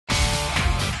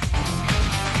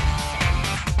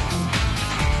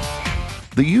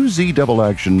The UZ double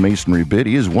action masonry bit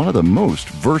is one of the most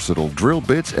versatile drill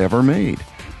bits ever made.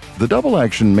 The double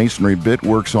action masonry bit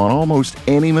works on almost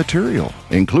any material,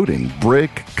 including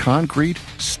brick, concrete,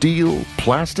 steel,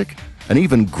 plastic, and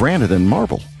even granite and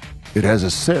marble. It has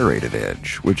a serrated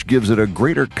edge, which gives it a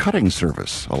greater cutting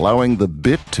surface, allowing the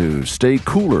bit to stay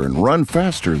cooler and run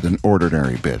faster than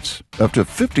ordinary bits, up to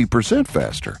 50%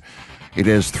 faster. It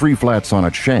has 3 flats on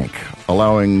its shank,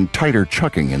 allowing tighter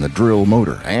chucking in the drill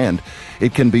motor, and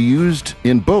it can be used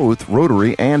in both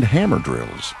rotary and hammer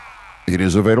drills. It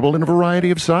is available in a variety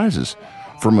of sizes,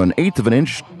 from 1/8 of an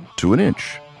inch to 1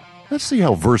 inch. Let's see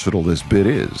how versatile this bit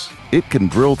is. It can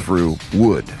drill through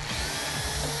wood,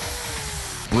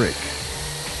 brick,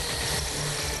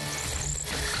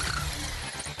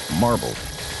 marble,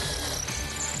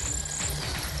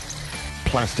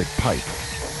 plastic pipe.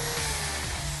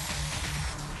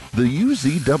 The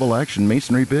UZ double action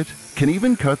masonry bit can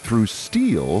even cut through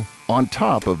steel on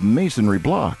top of masonry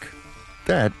block.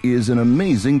 That is an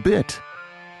amazing bit.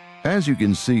 As you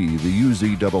can see, the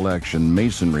UZ double action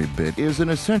masonry bit is an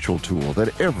essential tool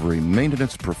that every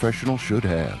maintenance professional should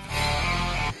have.